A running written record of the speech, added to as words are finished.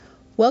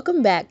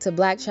Welcome back to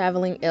Black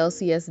Traveling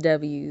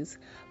LCSWs.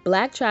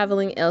 Black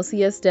Traveling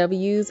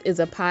LCSWs is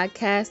a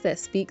podcast that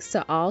speaks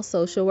to all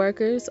social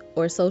workers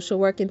or social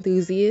work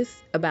enthusiasts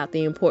about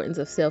the importance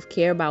of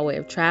self-care by way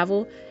of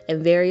travel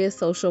and various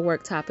social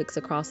work topics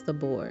across the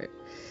board.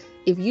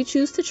 If you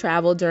choose to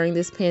travel during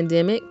this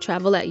pandemic,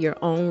 travel at your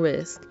own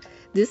risk.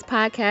 This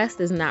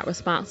podcast is not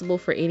responsible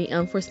for any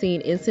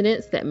unforeseen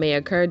incidents that may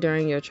occur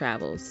during your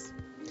travels.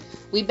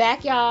 We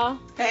back, y'all.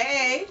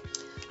 Hey,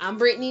 I'm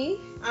Brittany.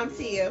 I'm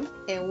Tia.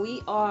 And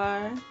we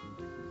are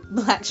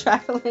Black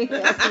Traveling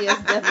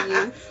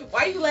LCSW.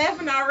 Why are you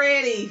laughing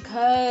already?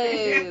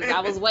 Because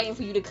I was waiting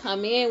for you to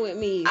come in with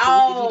me so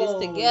we could do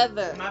this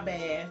together. My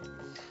bad.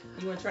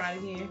 You want to try it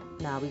again?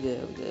 Nah, we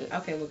good.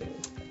 Okay, we're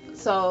good.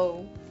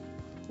 So,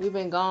 we've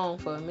been gone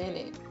for a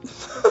minute.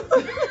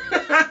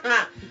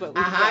 But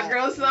a hot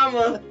girl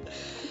summer.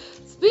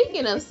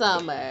 Speaking of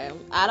summer,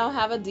 I don't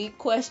have a deep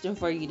question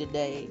for you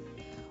today.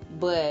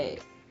 But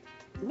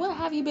what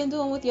have you been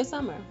doing with your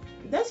summer?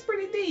 That's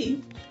pretty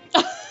deep.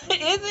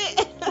 Is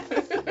it?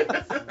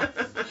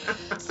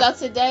 So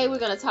today we're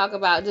going to talk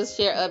about, just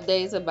share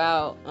updates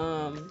about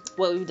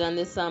what we've done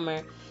this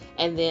summer,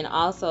 and then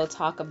also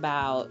talk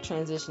about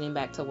transitioning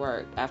back to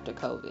work after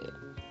COVID.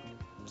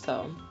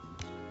 So,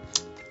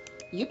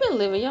 you've been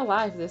living your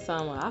life this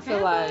summer. I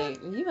feel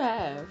like you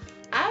have.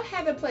 I've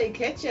had to play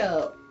catch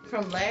up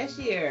from last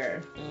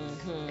year.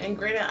 Mm-hmm. And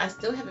granted, I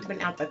still haven't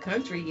been out the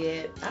country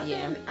yet.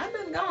 I've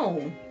been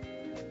gone.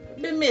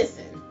 Been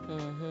missing.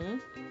 Mm-hmm.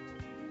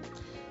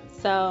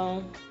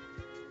 So,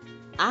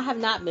 I have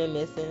not been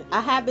missing.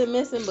 I have been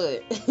missing,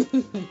 but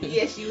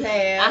yes, you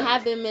have. I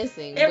have been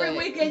missing. Every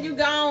weekend you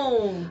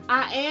gone.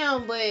 I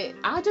am, but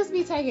I'll just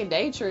be taking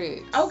day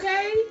trips.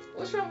 Okay,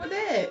 what's wrong with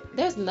that?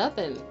 There is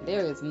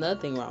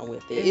nothing wrong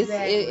with it.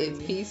 Exactly.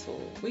 It's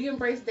peaceful. We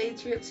embrace day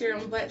trips here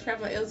on Black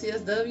Traveling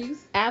LCSWs.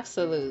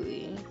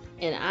 Absolutely.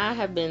 And I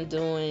have been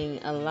doing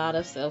a lot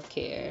of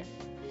self-care,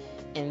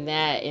 and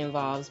that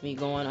involves me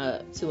going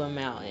up to a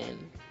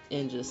mountain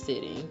and just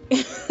sitting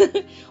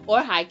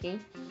or hiking.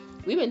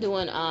 We've been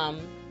doing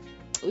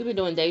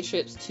day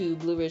trips to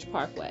Blue Ridge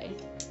Parkway.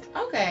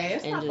 Okay,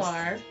 it's not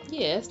far.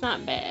 Yeah, it's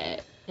not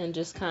bad. And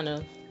just kind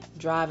of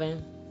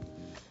driving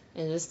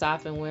and just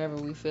stopping wherever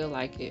we feel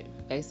like it,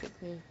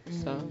 basically.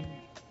 Mm-hmm. So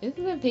it's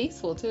been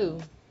peaceful too.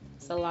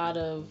 It's a lot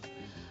of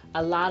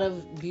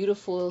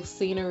beautiful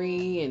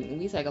scenery, and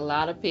we take a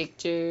lot of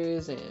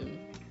pictures, and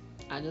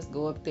I just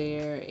go up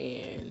there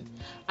and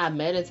I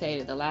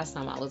meditated the last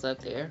time I was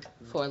up there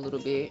for a little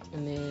bit,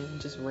 and then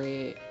just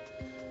read.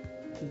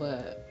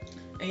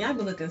 And y'all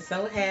been looking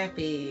so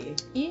happy.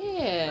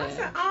 Yeah. I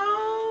said,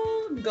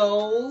 oh,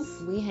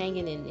 goals. We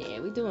hanging in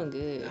there. We doing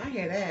good. I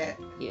hear that.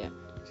 Yeah.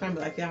 Trying to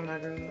be like y'all when I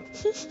grow up.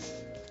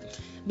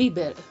 Be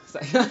better.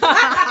 I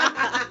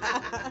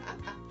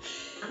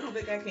don't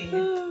think I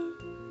can.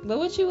 But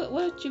what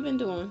you been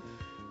doing?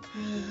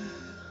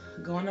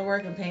 Going to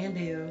work and paying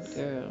bills.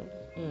 Girl,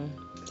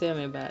 tell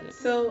me about it.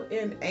 So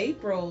in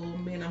April,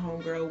 me and a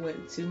homegirl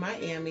went to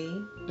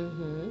Miami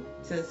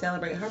to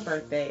celebrate her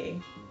birthday.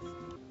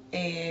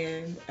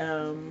 And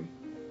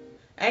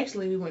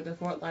actually we went to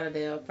Fort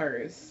Lauderdale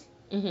first.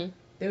 Then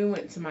we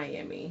went to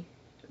Miami.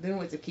 Then we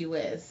went to Key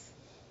West.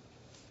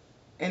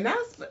 And that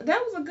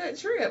was a good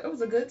trip. It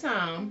was a good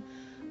time.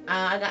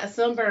 I got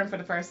sunburned for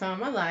the first time in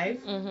my life.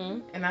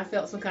 And I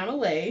felt some kind of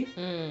way.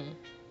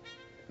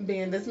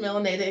 Being this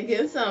melanated and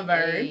getting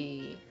sunburned.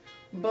 Hey.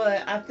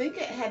 But I think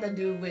it had to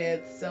do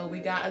with, so we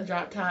got a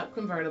drop top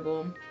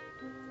convertible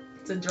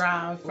to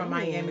drive from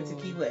Miami to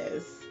Key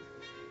West.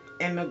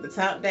 And the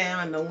top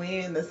down, the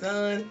wind, the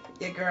sun,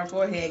 your girl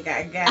forehead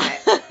got. Right.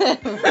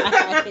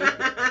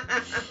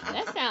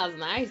 That sounds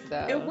nice,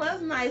 though. It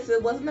was nice.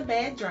 It wasn't a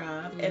bad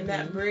drive. And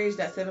that bridge,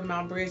 that 7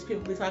 Mile bridge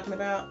people be talking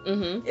about,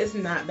 it's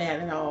not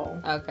bad at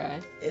all. Okay.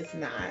 It's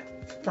not.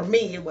 For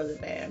me, it wasn't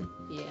bad.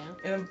 Yeah.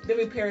 And then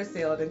we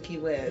parasailed in Key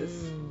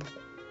West.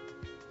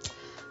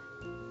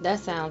 That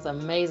sounds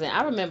amazing.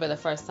 I remember the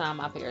first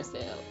time I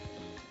parasailed.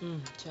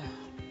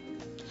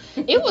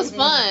 It was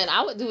fun.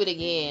 I would do it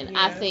again.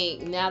 Yeah. I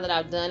think now that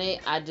I've done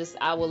it,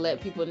 I will let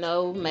people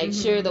know. Make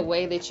sure the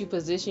way that you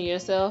position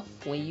yourself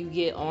when you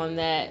get on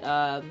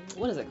that,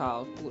 what is it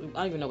called? I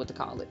don't even know what to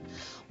call it.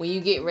 When you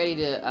get ready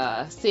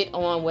to sit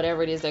on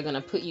whatever it is they're going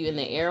to put you in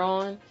the air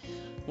on,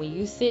 when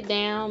you sit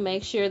down,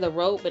 make sure the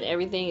rope and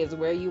everything is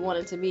where you want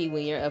it to be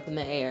when you're up in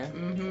the air.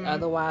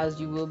 Otherwise,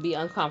 you will be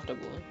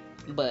uncomfortable.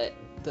 But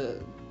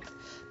the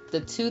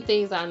two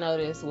things I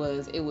noticed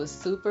was it was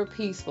super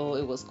peaceful.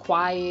 It was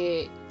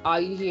quiet. All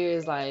you hear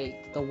is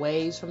like the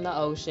waves from the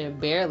ocean,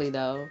 barely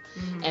though,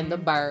 and the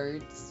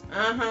birds.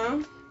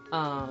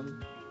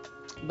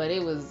 But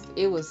it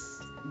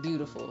was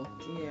beautiful.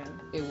 Yeah,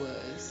 it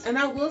was. And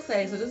I will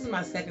say, so this is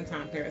my second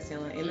time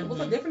parasailing, and it was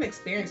a different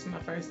experience from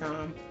my first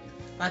time.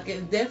 Like,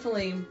 it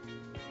definitely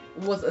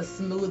was a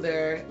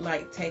smoother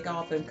like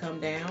takeoff and come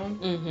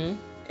down.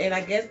 And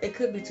I guess it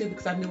could be too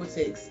because I knew what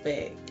to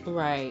expect.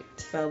 Right.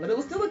 So, but it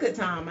was still a good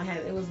time.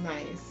 It was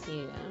nice.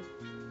 Yeah.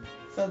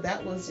 So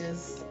that was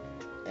just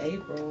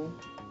April.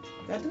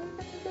 Did I do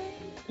anything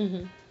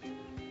today?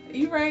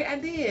 You right, I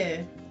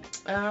did.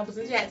 I was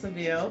in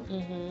Jacksonville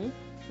Mm-hmm.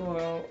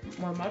 for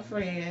one of my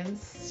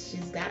friends.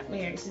 She's got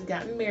married. She's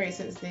gotten married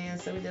since then,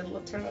 so we did a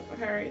little turn up for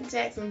her in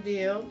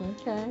Jacksonville.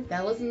 Okay.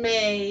 That was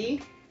May.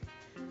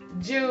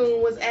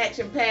 June was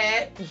action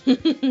packed.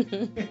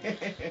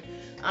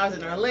 I was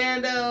in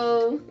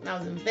Orlando. I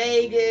was in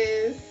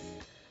Vegas.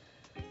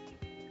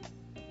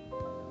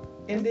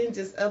 And then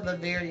just other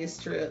various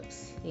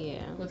trips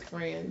Yeah. with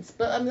friends.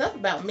 But enough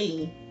about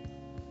me.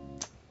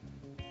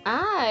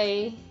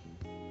 I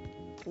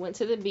went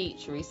to the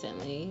beach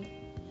recently.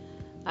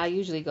 I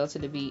usually go to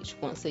the beach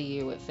once a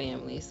year with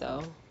family,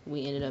 so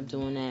we ended up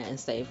doing that and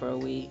stayed for a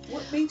week.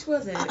 What beach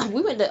was it?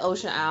 We went to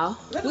Ocean Isle.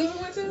 That's what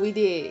we went to? We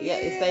did, yeah.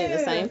 It stayed in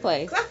the same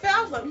place. 'Cause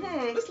I was like,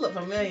 this look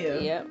familiar.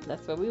 Yep,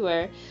 that's where we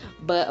were.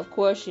 But of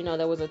course,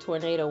 there was a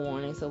tornado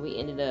warning, so we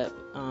ended up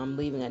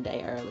leaving a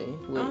day early.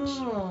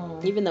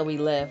 Which, even though we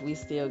left, we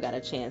still got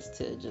a chance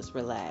to just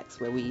relax.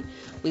 Where we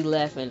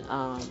left and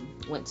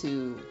went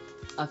to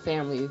a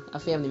family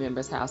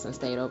member's house and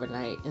stayed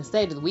overnight and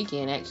stayed the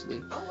weekend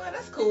actually. Oh, well,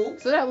 that's cool.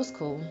 So that was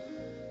cool.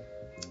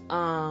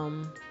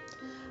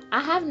 I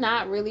have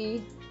not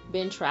really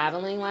been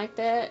traveling like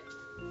that.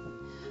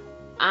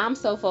 I'm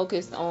so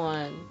focused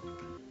on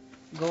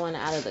going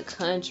out of the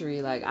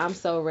country. Like, I'm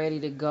so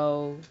ready to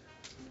go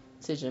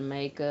to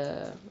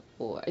Jamaica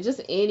or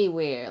just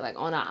anywhere, like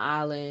on an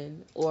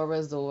island or a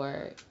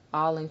resort,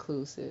 all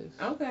inclusive.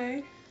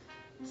 Okay.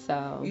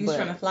 So you just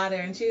trying to fly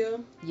there and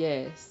chill?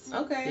 Yes.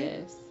 Okay.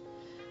 Yes.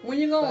 When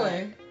you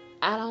going?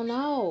 But I don't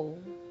know.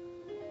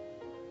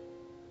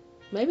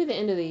 Maybe the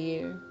end of the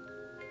year.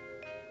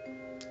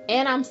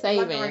 And I'm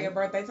saving. Like around your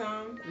birthday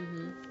time?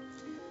 Mm-hmm.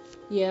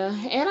 Yeah,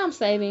 and I'm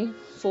saving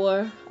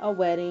for a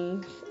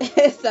wedding.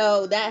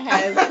 So that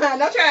has...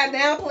 Don't try to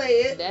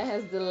downplay it. That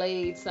has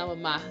delayed some of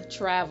my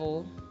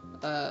travel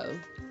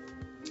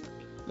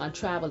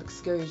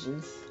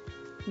excursions.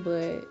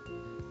 But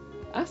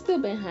I've still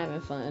been having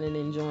fun and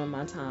enjoying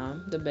my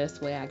time the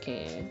best way I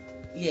can.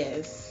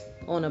 Yes.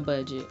 On a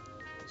budget.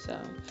 So,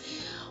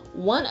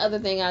 one other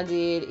thing I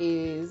did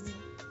is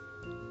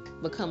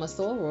become a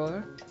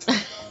soror.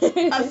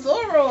 A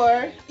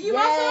soror? You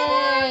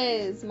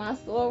yes, my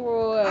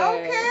soror.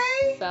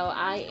 Okay. So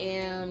I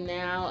am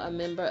now a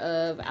member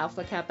of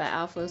Alpha Kappa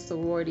Alpha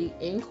Sorority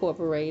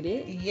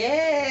Incorporated.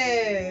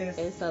 Yes.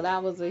 And so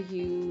that was a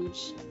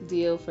huge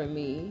deal for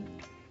me.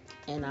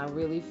 And I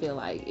really feel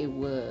like it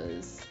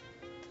was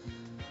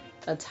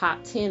a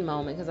top 10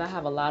 moment because I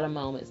have a lot of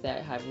moments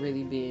that have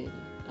really been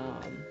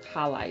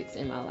highlights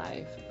in my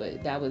life.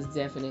 But that was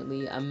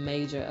definitely a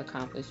major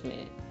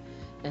accomplishment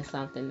and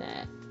something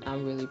that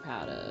I'm really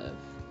proud of.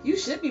 You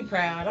should be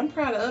proud. I'm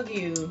proud of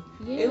you.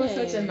 Yeah. It was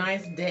such a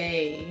nice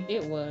day.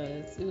 It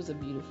was. It was a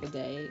beautiful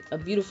day. A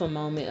beautiful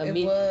moment.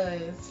 It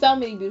was. So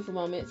many beautiful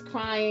moments.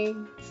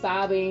 Crying,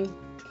 sobbing,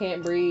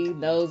 can't breathe,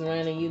 nose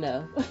running,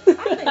 I think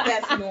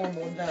that's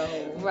normal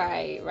though.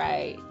 Right.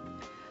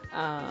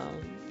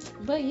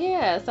 But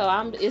yeah,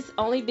 so it's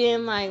only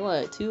been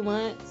like 2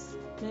 months?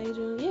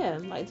 Maybe? Yeah,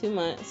 like 2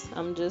 months.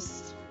 I'm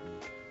just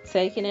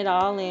taking it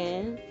all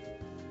in.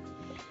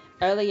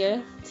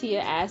 Earlier, Tia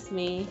asked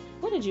me,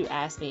 what did you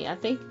ask me? I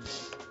think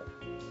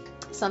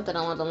something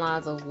along the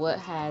lines of what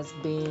has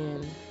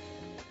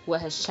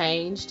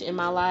changed in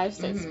my life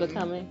since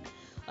becoming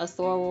a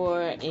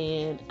soror,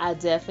 and I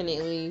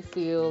definitely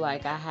feel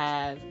like I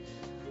have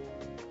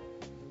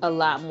a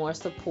lot more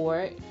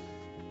support.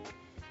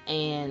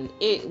 And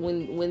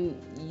when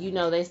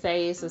they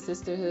say it's a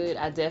sisterhood,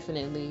 I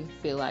definitely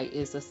feel like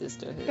it's a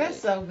sisterhood. That's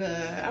so good.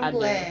 I'm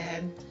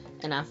glad.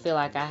 And I feel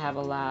like I have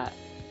a lot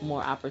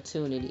more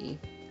opportunity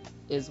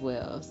as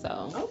well.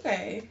 So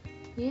okay.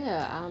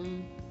 Yeah,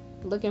 I'm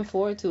looking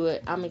forward to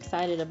it. I'm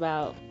excited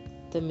about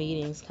the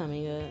meetings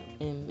coming up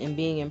and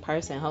being in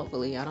person,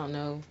 hopefully. I don't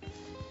know.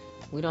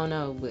 We don't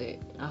know, but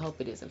I hope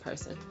it is in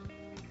person.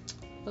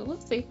 But we'll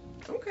see.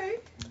 Okay.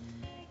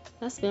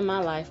 That's been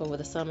my life over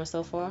the summer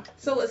so far.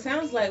 So it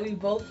sounds like we've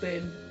both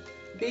been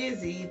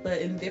busy, but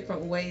in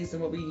different ways than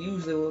what we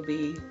usually would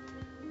be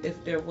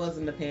if there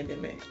wasn't a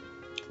pandemic.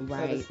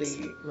 Right. So to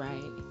speak.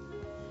 Right.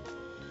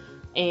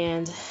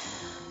 And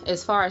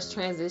as far as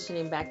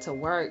transitioning back to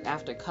work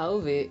after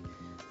COVID,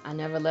 I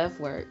never left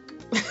work.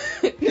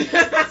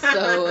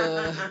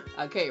 So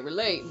I can't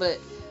relate. But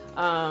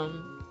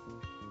I'm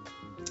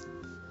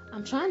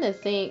trying to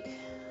think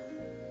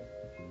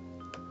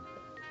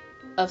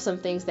of some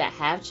things that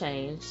have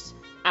changed.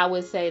 I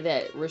would say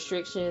that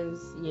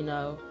restrictions,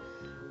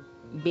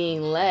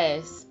 being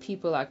less,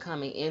 people are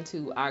coming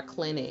into our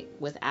clinic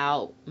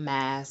without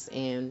masks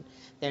and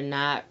they're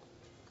not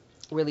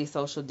really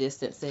social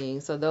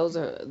distancing. So those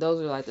are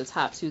like the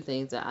top 2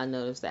 things that I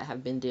noticed that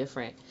have been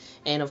different.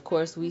 And of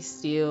course we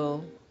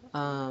still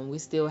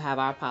have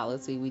our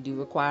policy. We do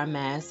require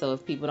masks. So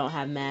if people don't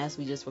have masks,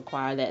 we just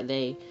require that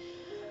they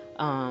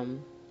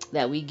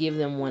that we give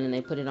them one and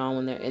they put it on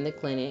when they're in the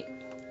clinic.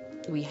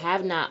 We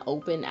have not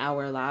opened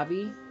our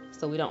lobby,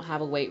 so we don't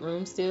have a wait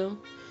room still.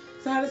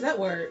 So how does that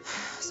work?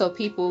 So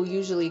people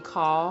usually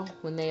call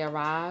when they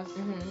arrive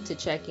to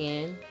check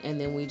in, and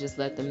then we just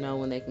let them know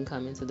when they can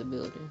come into the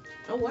building.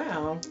 Oh,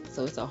 wow.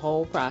 So it's a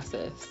whole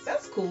process.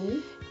 That's cool.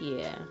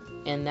 Yeah.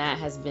 And that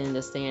has been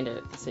the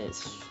standard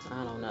since,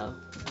 I don't know,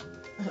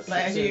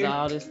 last year. Since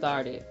all this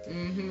started.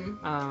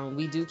 Mm-hmm.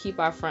 We do keep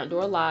our front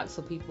door locked,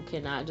 so people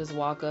cannot just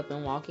walk up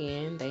and walk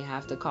in. They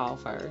have to call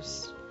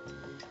first.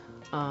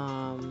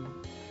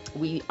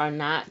 We are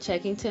not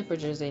checking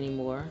temperatures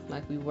anymore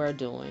like we were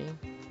doing.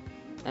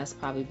 That's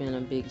probably been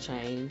a big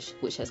change,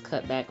 which has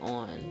cut back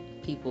on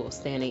people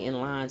standing in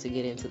line to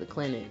get into the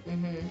clinic.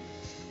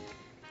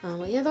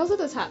 Mm-hmm. Yeah, those are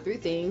the top 3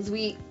 things.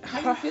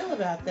 How do you feel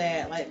about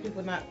that? Like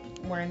people not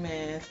wearing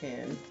masks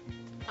and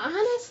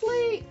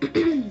honestly,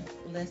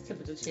 less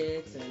temperature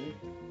checks and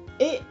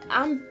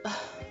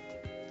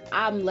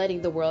I'm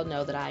letting the world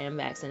know that I am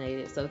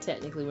vaccinated. So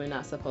technically, we're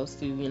not supposed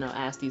to,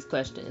 ask these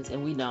questions,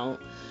 and we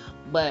don't.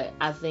 But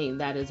I think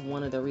that is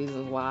one of the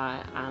reasons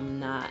why I'm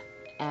not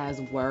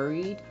as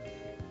worried.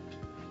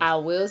 I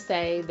will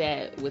say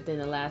that within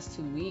the last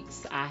 2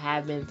 weeks, I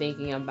have been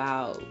thinking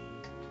about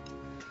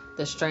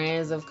the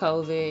strands of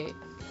COVID,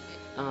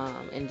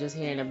 and just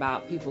hearing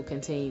about people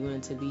continuing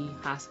to be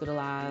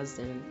hospitalized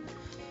and,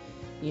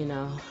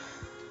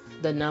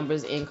 the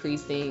numbers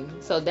increasing.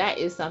 So that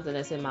is something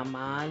that's in my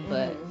mind,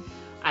 but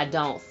I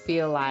don't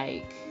feel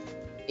like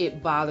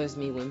it bothers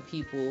me when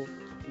people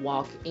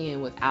walk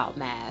in without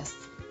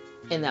masks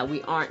and that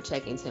we aren't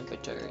checking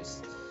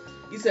temperatures.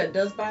 You said it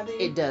does bother you?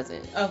 It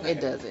doesn't. Okay.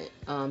 It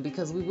doesn't.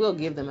 Because we will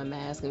give them a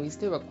mask and we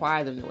still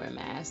require them to wear a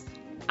mask.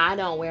 I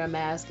don't wear a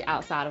mask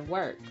outside of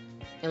work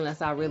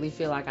unless I really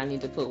feel like I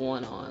need to put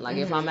one on. Like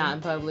if I'm out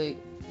in public,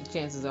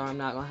 chances are I'm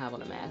not going to have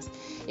on a mask.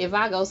 If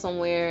I go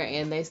somewhere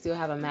and they still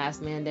have a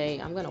mask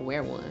mandate, I'm going to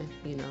wear one,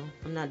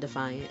 I'm not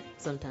defiant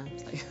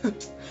sometimes.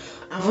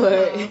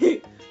 But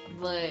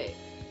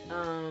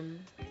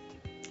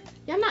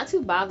yeah, I'm not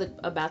too bothered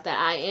about that.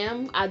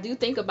 I do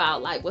think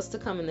about like what's to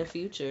come in the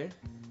future,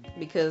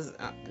 because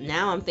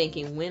now I'm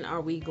thinking, when are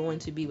we going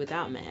to be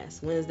without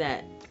masks? When is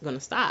that going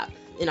to stop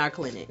in our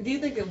clinic? Do you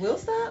think it will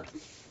stop?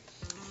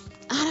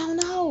 I don't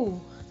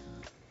know.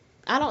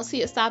 I don't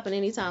see it stopping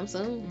anytime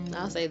soon.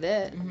 I'll say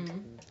that.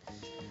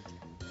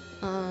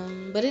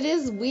 But it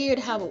is weird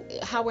how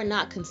we're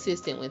not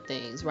consistent with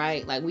things,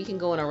 right? Like we can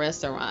go in a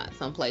restaurant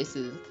some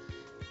places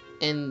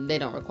and they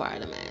don't require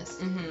the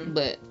mask,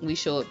 but we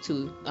show up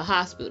to a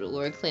hospital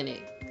or a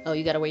clinic. Oh,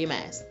 you got to wear your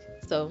mask.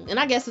 So, and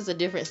I guess it's a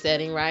different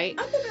setting, right?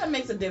 I think that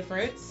makes a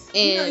difference.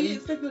 And you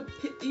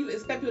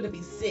expect people to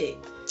be sick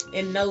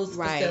in those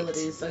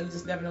facilities, so you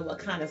just never know what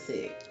kind of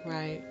sick.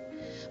 Right.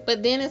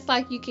 But then it's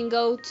like you can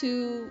go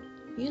to,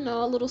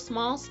 a little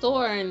small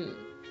store and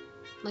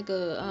like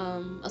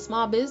a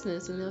small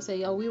business, and they'll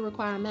say, "Oh, we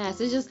require masks."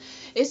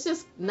 It's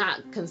just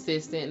not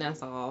consistent.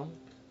 That's all.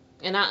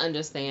 And I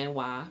understand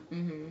why.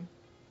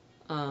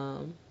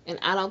 And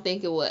I don't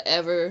think it will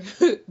ever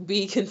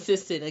be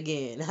consistent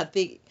again. I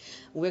think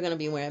we're gonna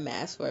be wearing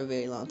masks for a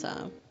very long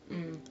time.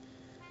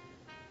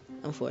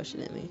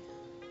 Unfortunately.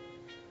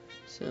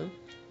 So.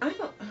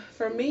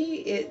 For me,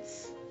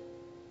 it's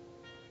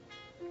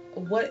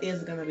what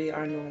is gonna be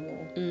our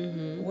normal.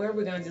 Where are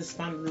we gonna just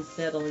finally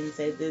settle and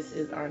say this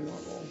is our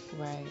normal?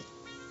 Right.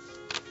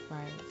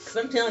 Because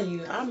I'm telling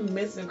you, I'm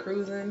missing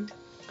cruising.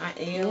 I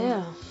am.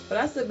 Yeah. But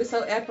I still be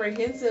so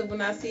apprehensive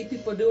when I see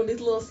people doing these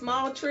little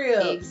small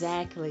trips.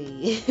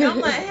 Exactly. And I'm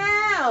like,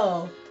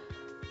 how?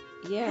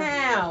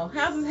 Yeah.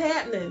 How's this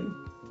happening?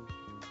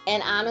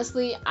 And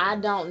honestly, I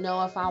don't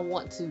know if I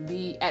want to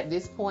be at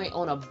this point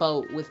on a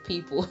boat with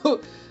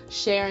people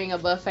sharing a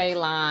buffet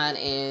line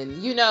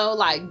and,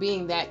 like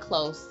being that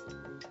close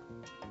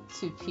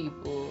to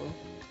people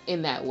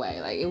in that way.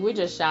 Like if we're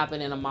just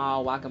shopping in a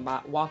mall,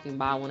 walking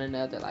by one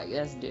another, like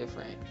that's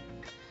different.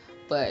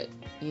 But,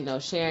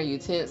 sharing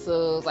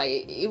utensils,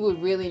 like it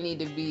would really need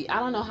to be, I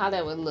don't know how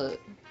that would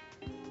look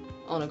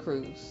on a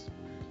cruise,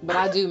 but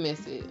I do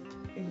miss it.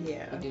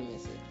 Yeah. I do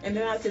miss it. And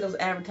then I see those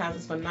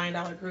advertisements for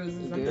 $9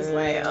 cruises. Girl. I'm just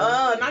like,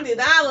 oh,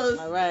 $90.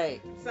 All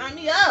right. Sign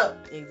me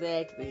up.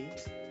 Exactly.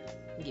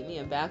 Get me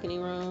a balcony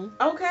room.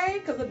 Okay,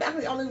 because the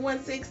balcony only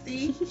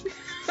 $160.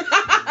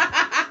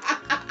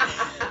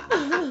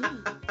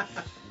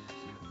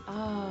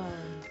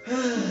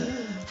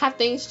 Have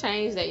things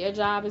changed at your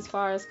job as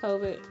far as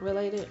COVID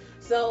related?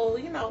 So,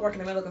 I work in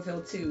the medical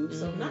field too,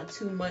 so not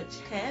too much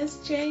has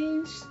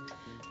changed.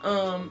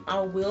 I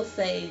will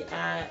say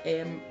I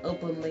am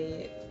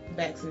openly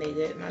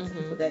vaccinated, and I tell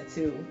people that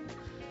too.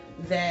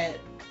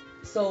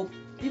 So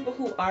people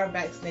who are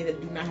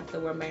vaccinated do not have to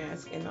wear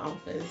masks in the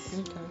office.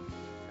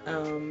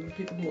 Okay.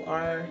 People who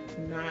are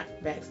not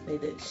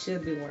vaccinated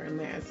should be wearing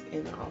masks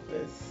in the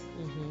office.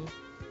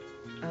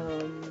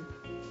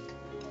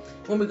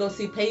 When we go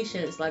see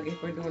patients, like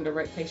if we're doing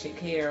direct patient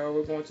care or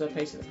we're going to a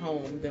patient's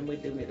home, then we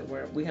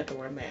have to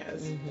wear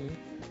masks.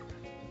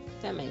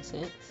 That makes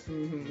sense.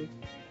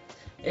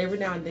 Every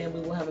now and then we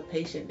will have a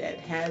patient that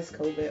has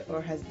COVID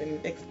or has been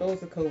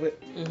exposed to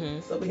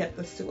COVID. So we have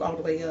to suit all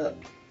the way up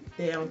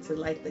down to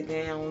like the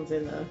gowns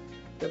and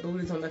the the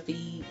booties on the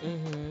feet,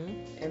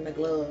 and the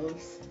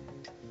gloves.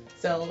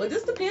 So it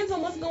just depends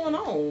on what's going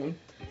on.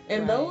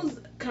 And those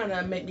kind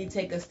of make me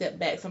take a step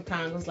back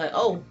sometimes. It's like,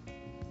 oh,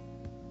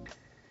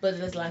 but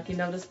it's like,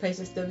 this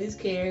patient still needs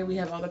care. We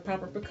have all the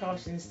proper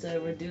precautions to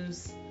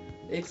reduce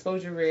the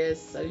exposure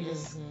risk. So you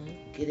just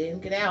get in,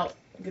 get out,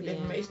 get the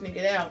information and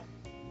get out.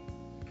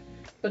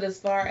 But as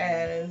far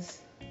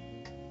as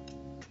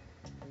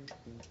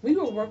we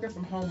were working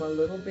from home a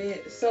little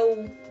bit.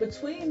 So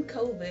between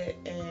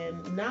COVID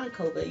and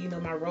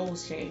non-COVID, my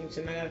roles changed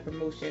and I got a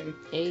promotion.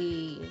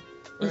 Hey.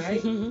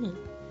 Right?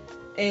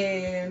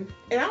 And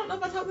I don't know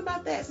if I talked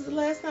about that since the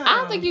last time. I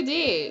don't think you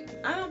did.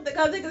 I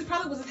think it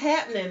probably was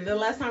happening the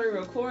last time we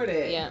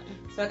recorded. Yeah.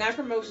 So I got a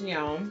promotion,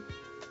 y'all.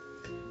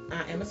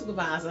 I am a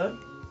supervisor.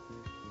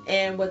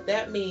 And what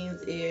that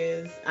means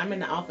is I'm in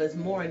the office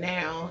more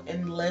now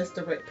and less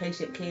direct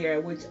patient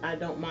care, which I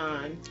don't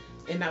mind.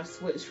 And I've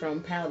switched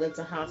from palliative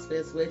to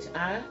hospice, which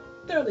I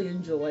thoroughly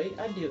enjoy.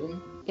 I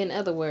do. In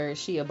other words,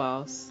 she a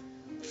boss.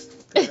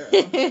 Girl.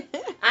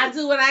 I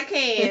do what I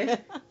can.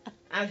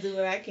 I do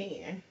what I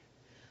can.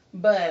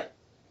 But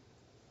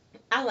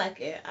I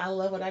like it. I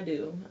love what I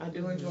do. I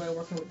do enjoy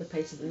working with the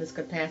patients in this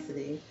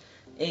capacity.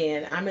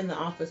 And I'm in the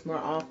office more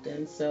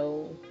often,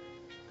 so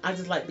I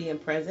just like being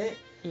present.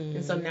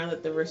 And so now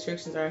that the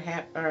restrictions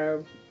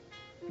are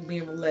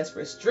being less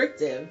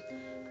restrictive,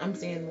 I'm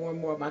seeing more and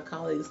more of my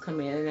colleagues come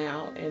in and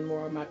out and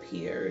more of my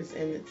peers.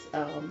 And it's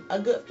a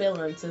good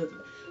feeling to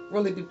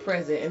really be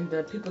present and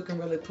the people can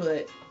really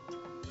put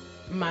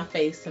my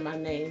face to my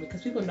name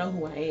because people know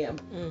who I am.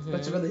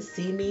 But to really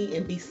see me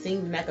and be seen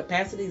in that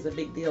capacity is a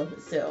big deal in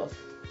itself.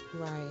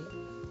 Right.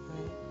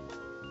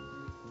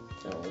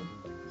 So,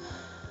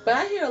 but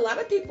I hear a lot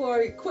of people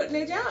are quitting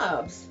their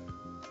jobs.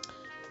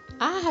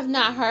 I have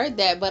not heard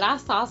that, but I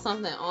saw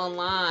something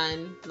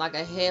online, like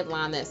a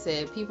headline that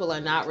said people are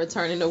not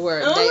returning to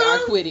work. They are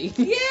quitting.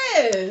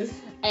 Yes.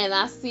 And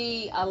I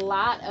see a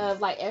lot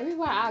of, like,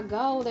 everywhere I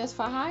go, there's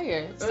for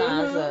hire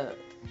signs up.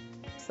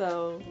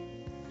 So.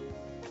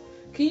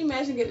 Can you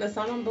imagine getting a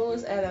sign-on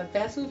bonus at a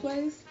fast food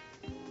place?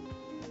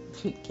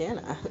 Can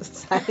I?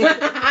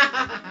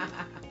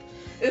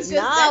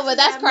 But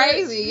that's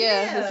crazy.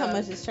 Yeah, that's how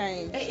much it's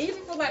changed. And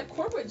even for like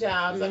corporate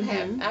jobs, I've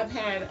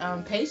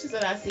had patients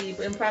that I see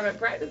in private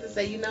practice that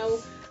say,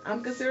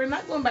 I'm considering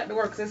not going back to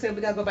work because they said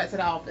we gotta go back to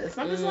the office.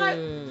 I'm just like,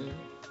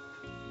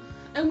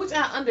 and which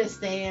I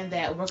understand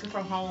that working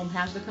from home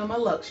has become a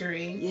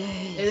luxury.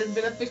 Yes. It is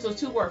beneficial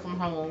to work from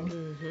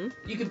home.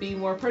 You can be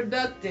more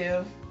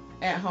productive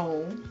at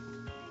home,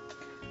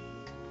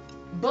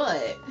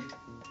 but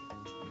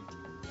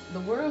the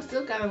world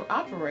still gotta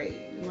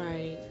operate.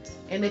 Right.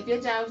 And if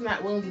your job's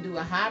not willing to do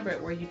a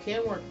hybrid where you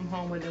can work from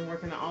home and then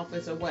work in the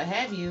office or what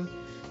have you,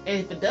 and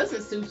if it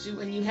doesn't suit you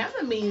and you have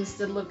the means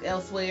to look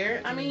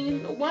elsewhere, I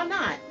mean, why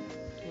not?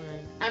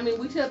 Right. I mean,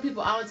 we tell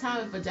people all the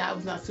time if a job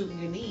is not suiting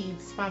your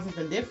needs, find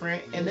something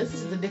different. And this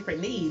is a different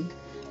need.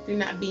 If you're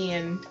not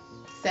being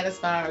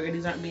satisfied or your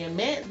needs aren't being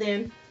met,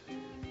 then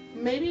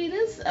maybe it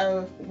is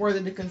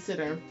worthy to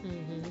consider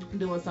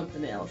doing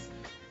something else.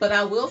 But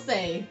I will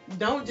say,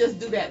 don't just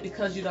do that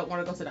because you don't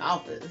want to go to the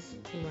office.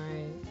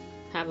 Right.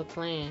 Have a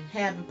plan.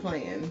 Have a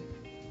plan.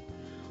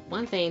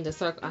 One thing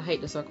I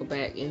hate to circle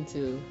back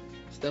into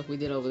stuff we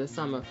did over the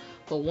summer,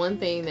 but one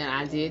thing that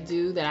I did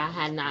do that I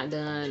had not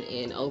done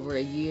in over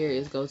a year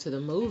is go to the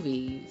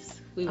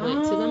movies. We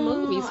went to the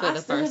movies for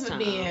the first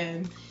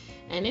time.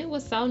 And it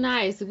was so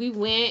nice. We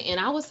went and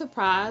I was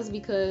surprised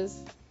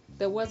because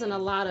there wasn't a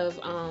lot of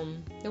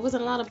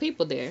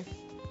people there.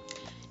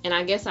 And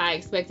I guess I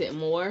expected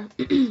more.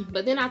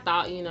 But then I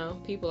thought,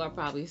 people are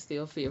probably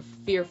still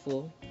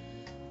fearful.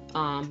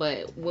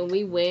 But when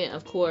we went,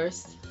 of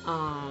course,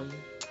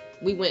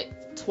 we went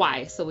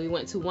twice. So we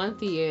went to one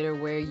theater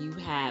where you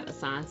had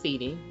assigned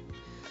seating.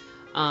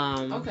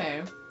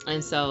 Okay.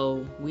 And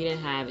so we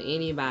didn't have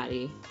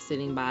anybody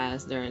sitting by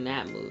us during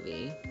that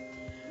movie.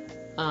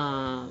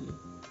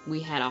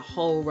 We had a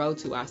whole row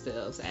to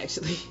ourselves,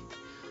 actually.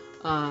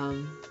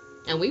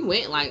 And we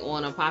went like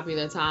on a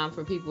popular time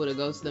for people to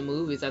go to the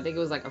movies. I think it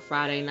was like a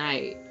Friday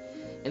night.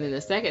 And then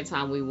the second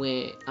time we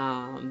went,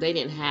 they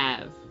didn't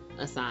have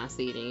assigned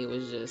seating. It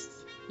was just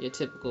your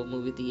typical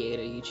movie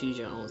theater. You choose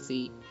your own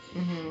seat.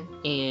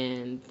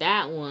 And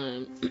that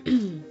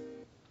one,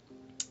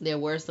 there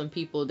were some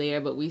people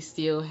there, but we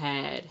still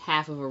had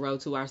half of a row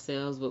to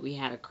ourselves. But we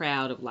had a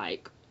crowd of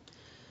like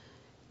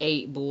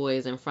 8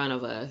 boys in front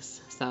of us.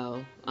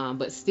 So,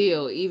 but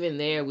still, even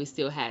there, we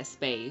still had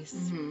space.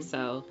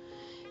 So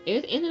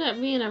it ended up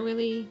being a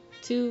really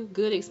 2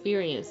 good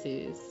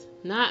experiences.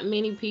 Not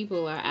many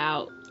people are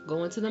out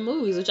going to the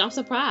movies, which I'm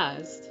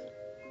surprised.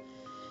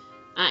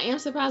 I am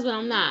surprised, but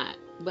I'm not.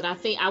 But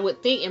I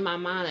would think in my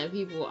mind that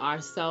people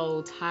are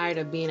so tired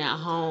of being at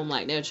home,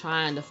 like they're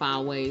trying to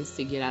find ways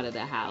to get out of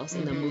the house,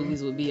 and the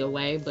movies would be a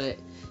way. But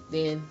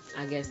then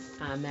I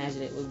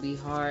imagine it would be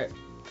hard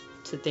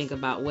to think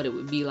about what it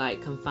would be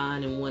like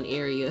confined in one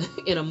area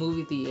in a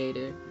movie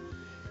theater.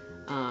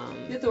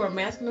 You have to wear a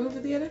mask in the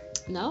movie theater?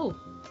 No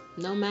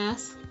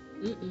mask.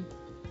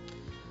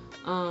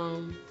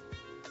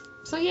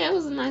 So yeah, it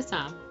was a nice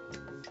time.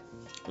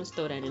 Let's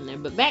throw that in there.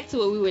 But back to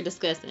what we were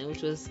discussing,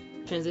 which was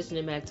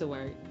transitioning back to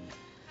work.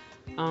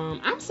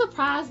 I'm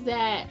surprised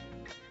that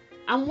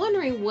I'm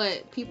wondering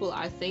what people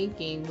are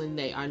thinking when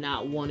they are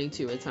not wanting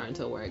to return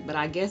to work. But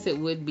I guess it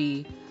would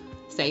be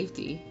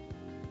safety.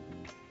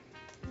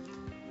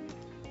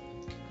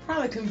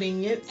 Probably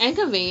convenience. And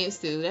convenience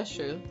too, that's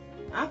true.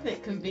 I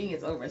think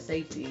convenience over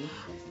safety.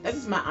 That's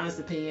just my honest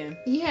opinion.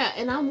 Yeah,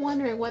 and I'm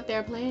wondering what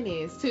their plan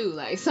is too.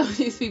 Like some of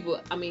these people,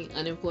 I mean,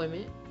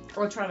 unemployment.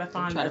 Or try to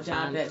find a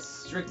job that's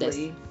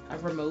strictly a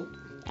remote.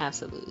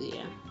 Absolutely,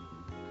 yeah.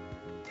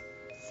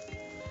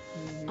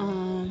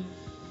 Mm-hmm.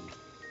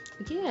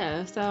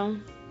 Yeah, so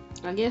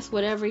I guess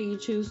whatever you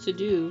choose to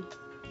do,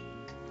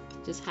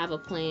 just have a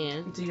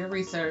plan. Do your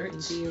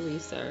research.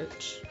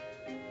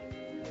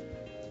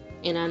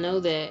 And I know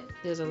that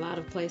there's a lot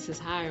of places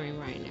hiring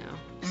right now.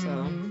 So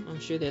I'm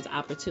sure there's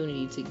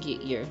opportunity to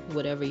get your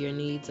whatever your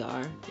needs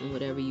are and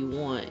whatever you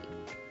want.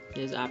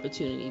 There's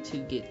opportunity to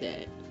get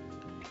that.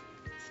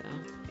 So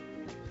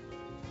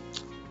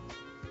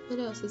what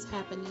else is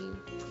happening?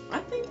 I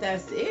think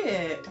that's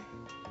it.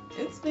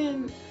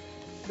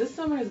 This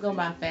summer has gone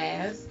by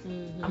fast.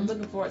 I'm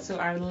looking forward to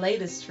our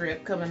latest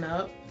trip coming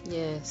up.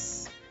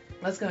 Yes.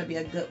 That's going to be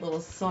a good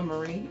little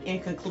summary in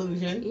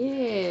conclusion.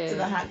 Yeah. To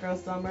the Hot Girl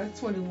Summer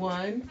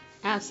 21.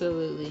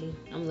 Absolutely.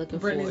 I'm looking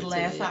Brittany's forward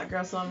to last it. Hot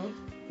Girl Summer.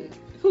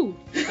 Who?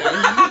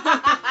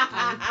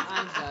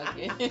 I'm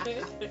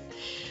joking.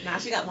 Nah,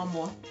 she got one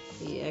more.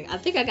 Yeah, I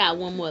think I got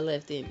one more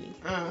left in me.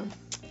 I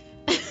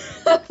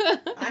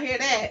hear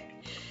that.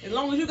 As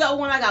long as you got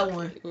one, I got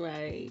one.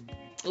 Right.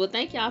 Well,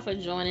 thank y'all for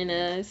joining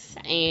us,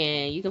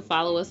 and you can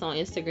follow us on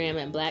Instagram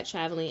at Black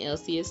Traveling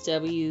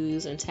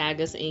LCSWs and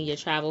tag us in your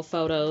travel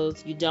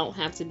photos. You don't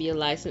have to be a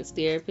licensed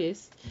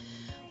therapist.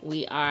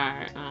 We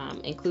are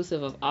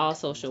inclusive of all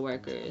social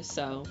workers,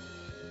 so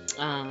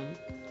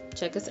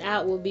check us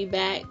out. We'll be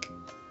back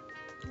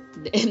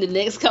in the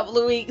next couple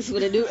of weeks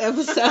with a new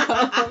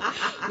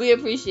episode. We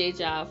appreciate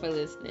y'all for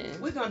listening.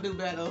 We're gonna do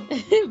better.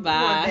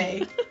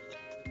 Bye. One day.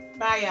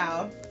 Bye,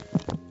 y'all.